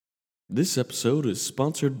This episode is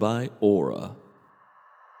sponsored by Aura.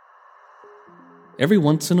 Every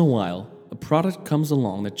once in a while, a product comes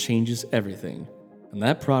along that changes everything, and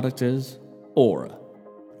that product is Aura.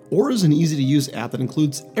 Aura is an easy-to-use app that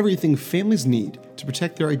includes everything families need to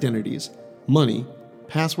protect their identities, money,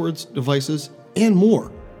 passwords, devices, and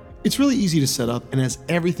more. It's really easy to set up and has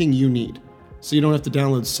everything you need, so you don't have to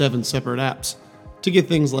download 7 separate apps to get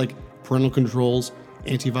things like parental controls,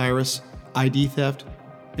 antivirus, ID theft,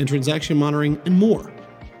 and transaction monitoring, and more.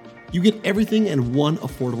 You get everything at one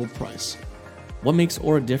affordable price. What makes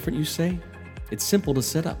Aura different, you say? It's simple to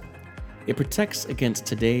set up. It protects against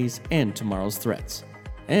today's and tomorrow's threats,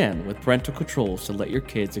 and with parental controls to let your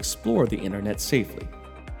kids explore the internet safely,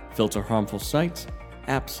 filter harmful sites,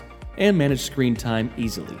 apps, and manage screen time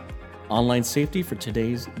easily. Online safety for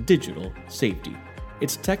today's digital safety.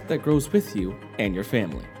 It's tech that grows with you and your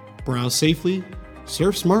family. Browse safely,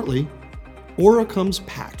 surf smartly. Aura comes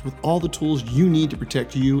packed with all the tools you need to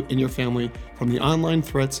protect you and your family from the online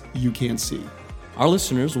threats you can't see. Our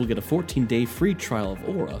listeners will get a 14-day free trial of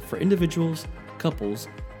Aura for individuals, couples,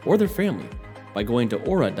 or their family by going to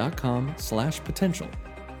aura.com/potential.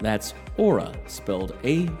 That's Aura, spelled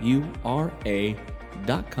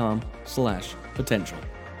AURA.com/potential.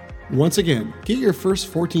 Once again, get your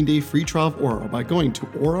first 14-day free trial of Aura by going to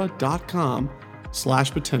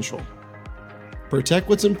aura.com/potential. Protect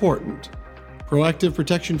what's important. Proactive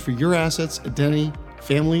protection for your assets, identity,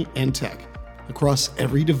 family, and tech across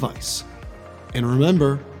every device. And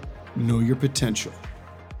remember, know your potential.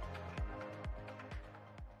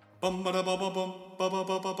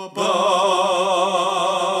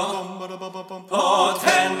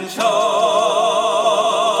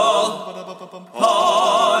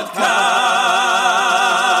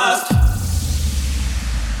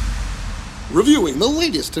 Reviewing the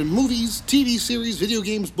latest in movies, TV series, video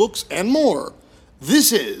games, books, and more.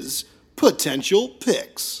 This is Potential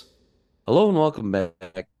Picks. Hello and welcome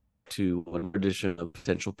back to one edition of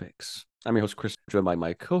Potential Picks. I'm your host, Chris, joined by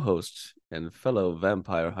my co-host and fellow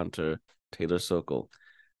vampire hunter, Taylor Sokol.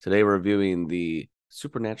 Today we're reviewing the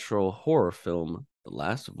supernatural horror film, The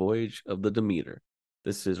Last Voyage of the Demeter.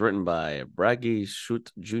 This is written by Bragi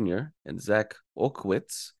Schut Jr. and Zach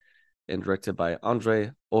Okwitz and directed by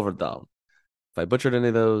Andre Overdahl. If I butchered any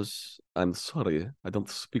of those, I'm sorry. I don't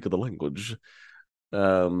speak the language.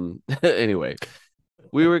 Anyway,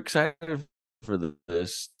 we were excited for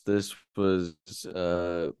this. This was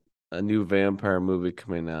a new vampire movie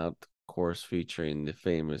coming out, of course, featuring the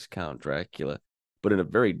famous Count Dracula, but in a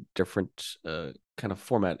very different kind of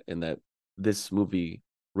format in that this movie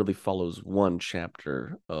really follows one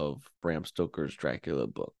chapter of Bram Stoker's Dracula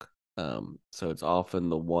book. So it's often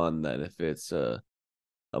the one that if it's a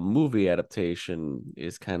movie adaptation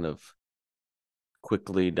is kind of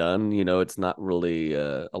quickly done, it's not really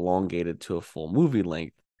elongated to a full movie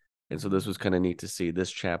length. And so this was kind of neat to see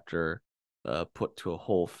this chapter put to a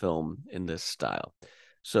whole film in this style.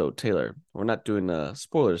 So, Taylor, we're not doing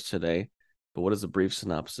spoilers today, but what is a brief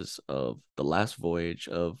synopsis of The Last Voyage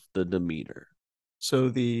of the Demeter? So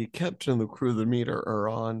the captain and the crew of the Demeter are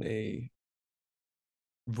on a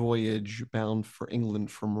voyage bound for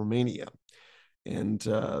England from Romania. And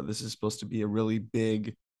this is supposed to be a really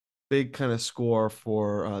big kind of score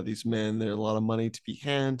for these men. There's a lot of money to be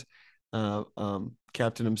had.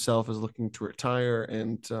 Captain himself is looking to retire,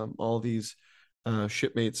 and all these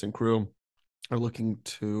shipmates and crew are looking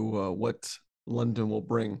to what London will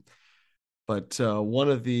bring. But one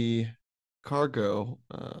of the cargo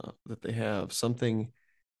that they have, something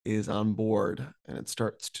is on board, and it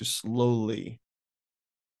starts to slowly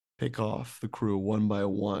pick off the crew one by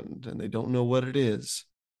one, and they don't know what it is,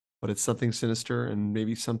 but it's something sinister and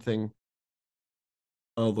maybe something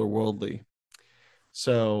otherworldly.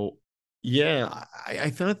 So yeah,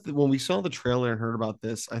 I thought that when we saw the trailer and heard about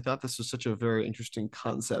this, I thought this was such a very interesting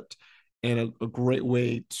concept and a great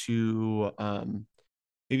way to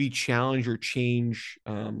maybe challenge or change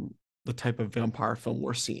the type of vampire film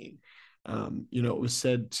we're seeing. It was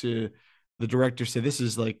said the director said this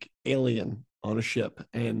is like Alien on a ship,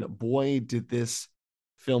 and boy, did this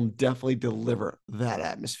film definitely deliver that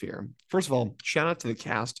atmosphere. First of all, shout out to the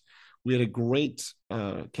cast. We had a great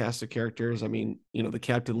cast of characters. I mean, the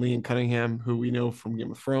Captain Liam Cunningham, who we know from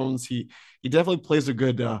Game of Thrones, he definitely plays a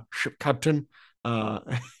good ship captain.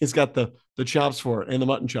 He's got the chops for it and the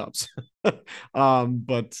mutton chops.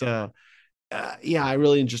 Yeah, I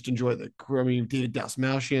really just enjoy the crew. I mean, David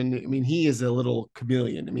Dastmalchian, I mean, he is a little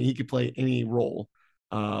chameleon. I mean, he could play any role.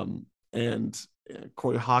 And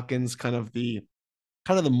Corey Hawkins, kind of the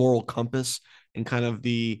moral compass and kind of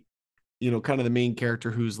the main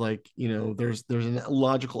character who's like, there's a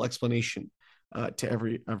logical explanation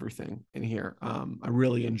to everything in here. I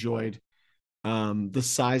really enjoyed the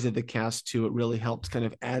size of the cast too. It really helped kind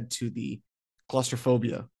of add to the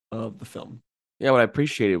claustrophobia of the film. Yeah, what I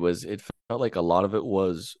appreciated was it felt like a lot of it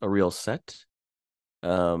was a real set.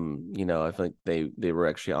 I think they were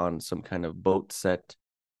actually on some kind of boat set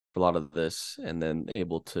for a lot of this, and then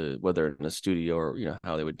able to, whether in a studio or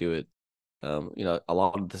how they would do it. A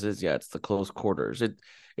lot of this is, yeah, it's the close quarters.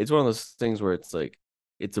 It's one of those things where it's like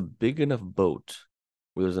it's a big enough boat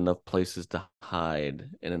where there's enough places to hide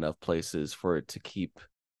and enough places for it to keep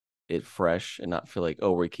it fresh and not feel like,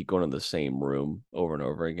 oh, we keep going to the same room over and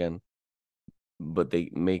over again. But they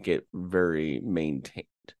make it very maintained,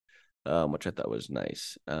 which I thought was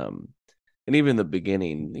nice. And even the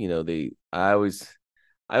beginning, I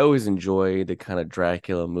always enjoy the kind of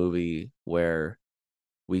Dracula movie where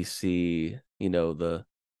we see, the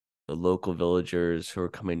local villagers who are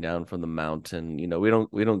coming down from the mountain.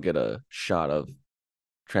 We don't get a shot of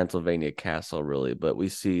Transylvania Castle really, but we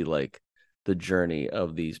see like the journey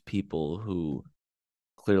of these people who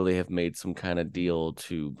clearly have made some kind of deal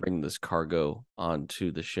to bring this cargo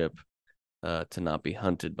onto the ship, to not be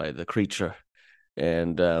hunted by the creature.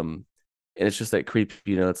 And it's just that creep,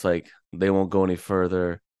 it's like they won't go any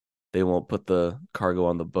further. They won't put the cargo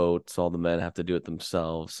on the boat, so all the men have to do it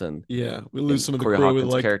themselves. And Yeah, we lose and some of the Corey crew with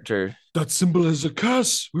Hawkins' like character, that symbol is a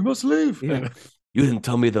curse. We must leave. yeah, you didn't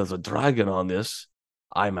tell me there's a dragon on this.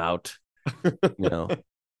 I'm out. You know,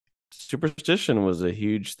 superstition was a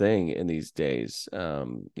huge thing in these days. A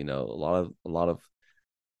lot of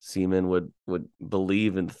seamen would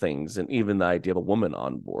believe in things, and even the idea of a woman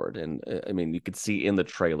on board. And I mean, you could see in the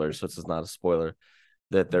trailer, so this is not a spoiler,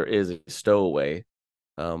 that there is a stowaway.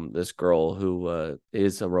 This girl who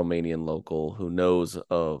is a Romanian local who knows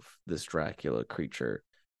of this Dracula creature,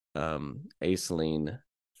 Aiseline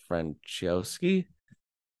Francioschi,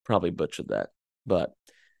 probably butchered that, but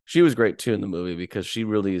she was great too in the movie because she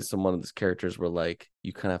really is one of these characters where like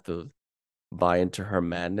you kind of have to buy into her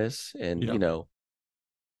madness. And Yeah,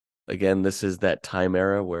 again, this is that time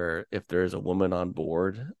era where if there is a woman on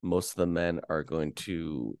board, most of the men are going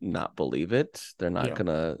to not believe it. They're not yeah, going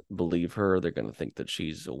to believe her. They're going to think that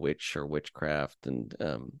she's a witch or witchcraft and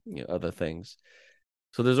other things.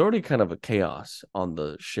 So there's already kind of a chaos on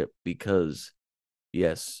the ship because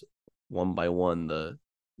yes, one by one the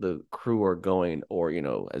crew are going, or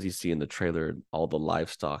as you see in the trailer, all the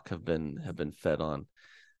livestock have been fed on.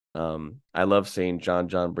 I love seeing John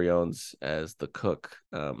Briones as the cook.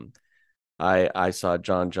 I saw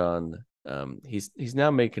John. He's now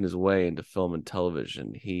making his way into film and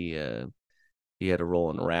television. He had a role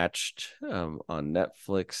in Ratched, on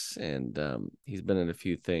Netflix, and he's been in a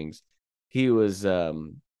few things. He was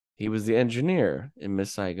um, he was the engineer in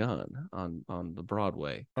Miss Saigon on the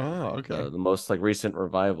Broadway, oh, okay. the most like recent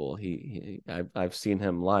revival. I've seen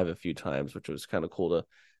him live a few times, which was kind of cool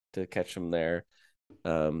to catch him there.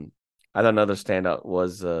 Um, I thought another standout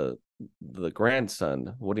was the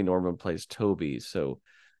grandson. Woody Norman plays Toby. So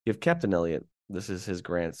you have Captain Elliot. This is his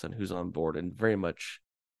grandson who's on board and very much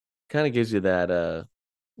kind of gives you that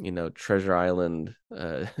Treasure Island,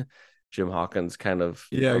 Jim Hawkins kind of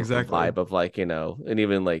Yeah, a exactly. vibe of like, and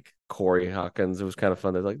even like Corey Hawkins. It was kind of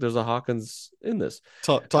fun. They're like, there's a Hawkins in this.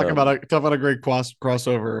 Talk about a great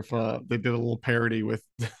crossover. If they did a little parody with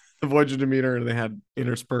the Voyage of Demeter, and they had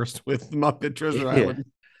interspersed with Muppet Treasure Yeah. Island.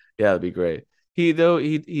 Yeah, that'd be great. He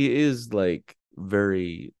is like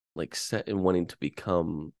very like set in wanting to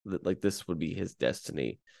become like this would be his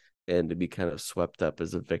destiny, and to be kind of swept up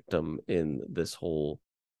as a victim in this whole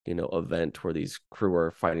event where these crew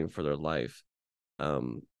are fighting for their life.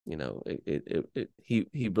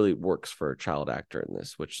 He really works for a child actor in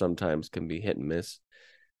this, which sometimes can be hit and miss.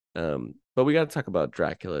 But we got to talk about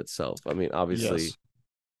Dracula itself. I mean, obviously, Yes.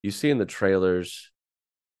 you see in the trailers,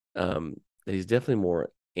 that he's definitely more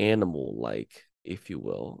animal like, if you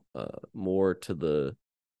will, more to the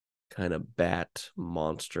kind of bat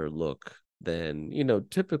monster look than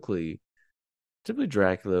typically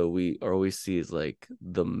Dracula we always see as like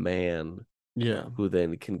the man Yeah. who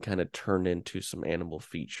then can kind of turn into some animal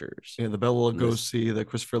features. And the Bela And this, Lugosi, that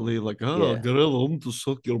Christopher Lee, like, oh, yeah, gorilla, I want to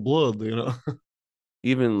suck your blood.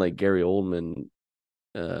 even like Gary Oldman,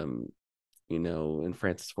 um, in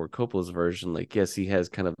Francis Ford Coppola's version, like yes, he has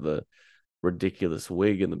kind of the ridiculous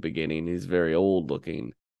wig in the beginning. He's very old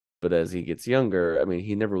looking, but as he gets younger, I mean,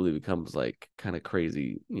 he never really becomes like kind of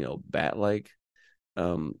crazy, bat like.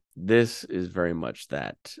 This is very much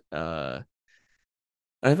that. I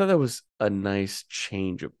thought that was a nice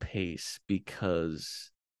change of pace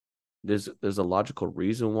because there's a logical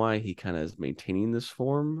reason why he kind of is maintaining this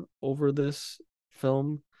form over this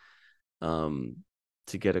film. Um,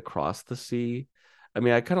 to get across the sea. I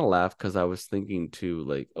mean, I kind of laughed because I was thinking too,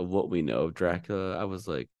 like, of what we know of Dracula. I was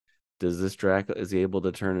like, does this Dracula, is he able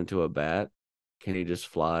to turn into a bat? Can he just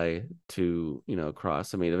fly to,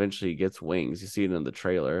 across? I mean, eventually he gets wings. You see it in the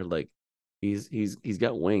trailer. Like he's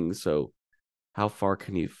got wings, so how far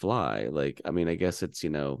can he fly? Like, I mean, I guess it's,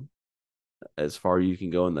 as far you can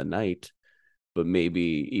go in the night, but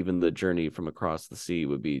maybe even the journey from across the sea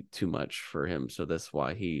would be too much for him. So that's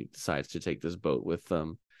why he decides to take this boat with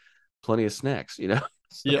plenty of snacks. Yeah,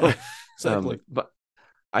 So exactly. but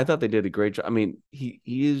I thought they did a great job. I mean, he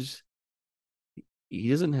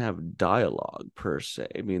doesn't have dialogue per se.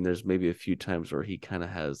 I mean, there's maybe a few times where he kind of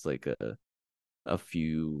has like a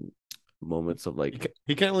few moments of like,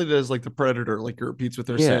 He kind of does like the Predator, like he repeats what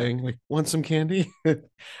they're yeah, saying, like want some candy. yeah,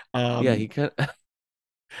 um, he kind of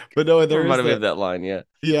but no, there is reminded me of that. that line. Yeah.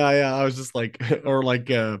 Yeah, yeah. I was just like, or like,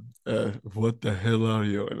 what the hell are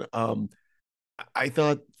you? And I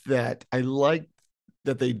thought that I liked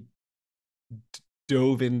that they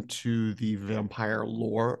dove into the vampire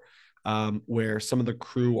lore, where some of the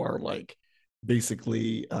crew are like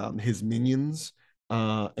basically his minions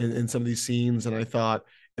in some of these scenes. And I thought,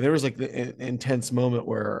 and there was like the intense moment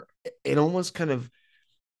where it almost kind of,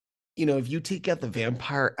 if you take out the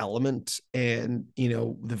vampire element and,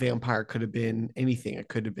 the vampire could have been anything, it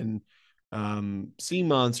could have been sea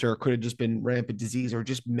monster, it could have just been rampant disease or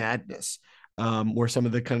just madness. Where some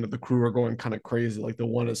of the kind of the crew are going kind of crazy, like the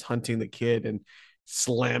one is hunting the kid and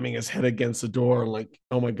slamming his head against the door, and like,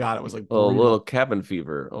 oh my god, it was like A little brutal. cabin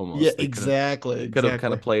fever Yeah, almost. exactly, They could have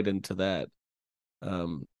kind exactly. of played into that.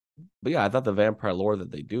 Um, but yeah, I thought the vampire lore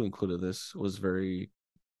that they do included this was very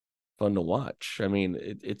fun to watch. I mean,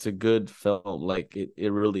 it's a good film. Like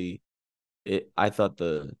it really I thought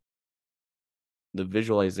the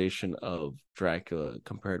visualization of Dracula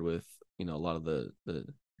compared with, a lot of the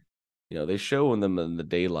they show them in the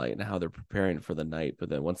daylight and how they're preparing for the night, but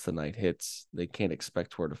then once the night hits, they can't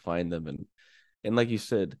expect where to find them. And like you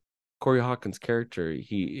said, Corey Hawkins' character,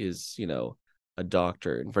 he is, a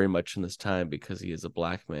doctor, and very much in this time because he is a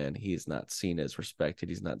black man, he is not seen as respected.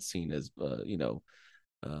 He's not seen as,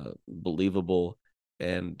 believable.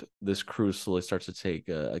 And this crew slowly starts to take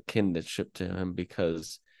a kinship to him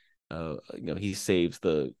because, he saves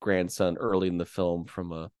the grandson early in the film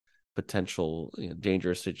from a potential,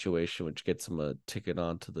 dangerous situation, which gets him a ticket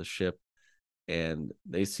onto the ship. And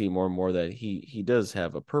they see more and more that he does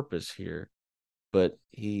have a purpose here, but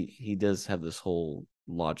he does have this whole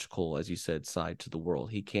logical, as you said, side to the world.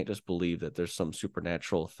 He can't just believe that there's some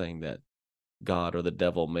supernatural thing that God or the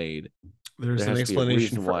devil made. There There's an has to be a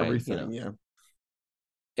explanation reason for why, everything. Yeah,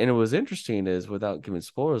 and it was interesting is, without giving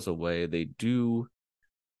spoilers away, they do,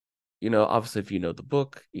 obviously if you know the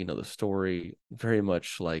book, the story, very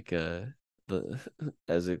much like the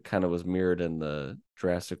as it kind of was mirrored in the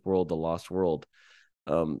Jurassic World, the Lost World.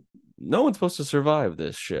 Um, no one's supposed to survive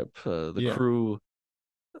this ship. The yeah. crew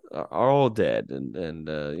are all dead, and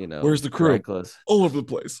Where's the crew? Dracula's All over the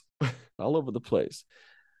place. all over the place.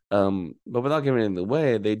 But without giving anything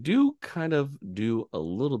away, they do kind of do a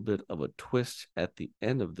little bit of a twist at the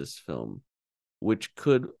end of this film, which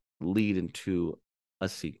could lead into a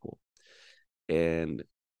sequel. And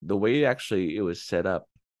the way actually it was set up,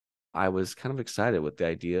 I was kind of excited with the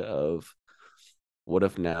idea of, what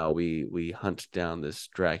if now we hunt down this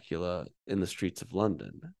Dracula in the streets of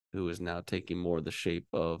London, who is now taking more the shape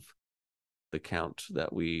of the Count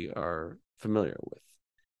that we are familiar with.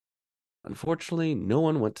 Unfortunately, no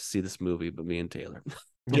one went to see this movie but me and Taylor.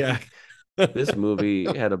 Yeah. Like, this movie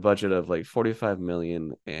had a budget of like 45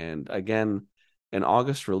 million, and again, an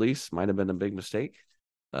August release might have been a big mistake.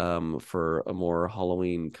 For a more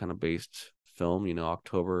Halloween kind of based film,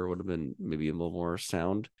 October would have been maybe a little more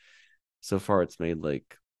sound. So far, it's made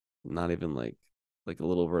like not even like a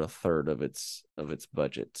little over a third of its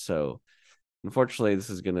budget. So unfortunately,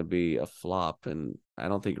 this is going to be a flop, and I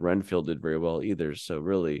don't think Renfield did very well either. So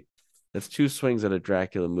really, that's two swings at a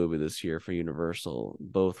Dracula movie this year for Universal,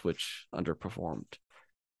 both which underperformed.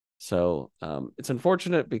 So it's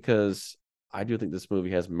unfortunate because I do think this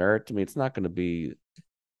movie has merit. To me, it's not going to be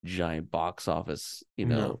giant box office,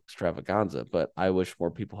 No. extravaganza, but I wish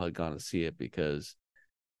more people had gone to see it because,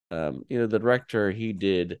 the director, he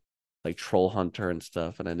did like Troll Hunter and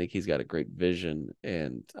stuff, and I think he's got a great vision,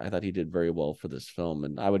 and I thought he did very well for this film,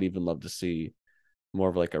 and I would even love to see more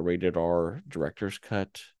of like a rated R director's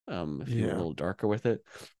cut, if he went a Yeah. little darker with it.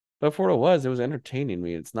 But for what it was entertaining. I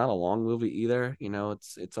mean, it's not a long movie either.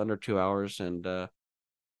 It's under 2 hours, and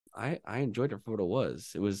I enjoyed it for what it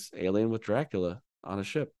was. It was Alien with Dracula on a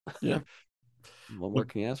ship. Yeah. What more Well,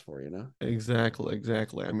 can you ask for? exactly,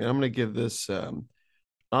 exactly. I mean, I'm gonna give this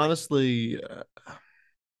honestly.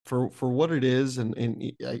 for what it is,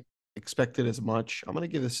 and I expected as much. I'm gonna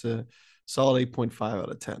give this a solid 8.5 out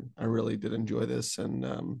of 10. I really did enjoy this,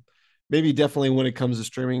 and maybe definitely when it comes to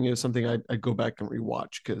streaming, is something I'd go back and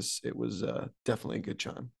rewatch because it was definitely a good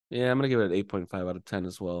time. Yeah, I'm gonna give it an 8.5 out of 10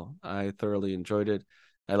 as well. I thoroughly enjoyed it.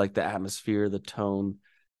 I like the atmosphere, the tone,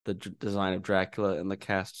 the design of Dracula, and the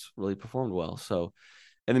cast really performed well. So,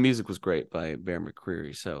 and the music was great by Bear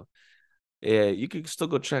McCreary. So, yeah, you can still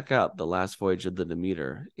go check out The Last Voyage of the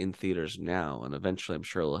Demeter in theaters now, and eventually I'm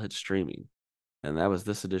sure it'll hit streaming. And that was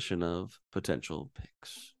this edition of Potential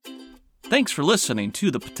Picks. Thanks for listening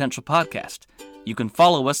to the Potential Podcast. You can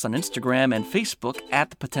follow us on Instagram and Facebook at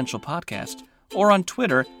the Potential Podcast, or on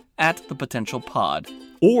Twitter at the Potential Pod.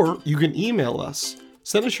 Or you can email us.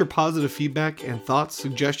 Send us your positive feedback and thoughts,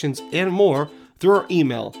 suggestions, and more through our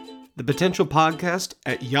email,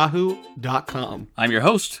 thepotentialpodcast@yahoo.com. I'm your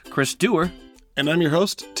host, Chris Dewar. And I'm your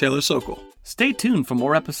host, Taylor Sokol. Stay tuned for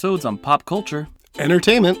more episodes on pop culture,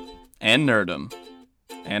 Entertainment, and nerdom.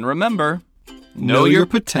 And remember, know your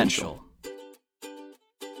potential.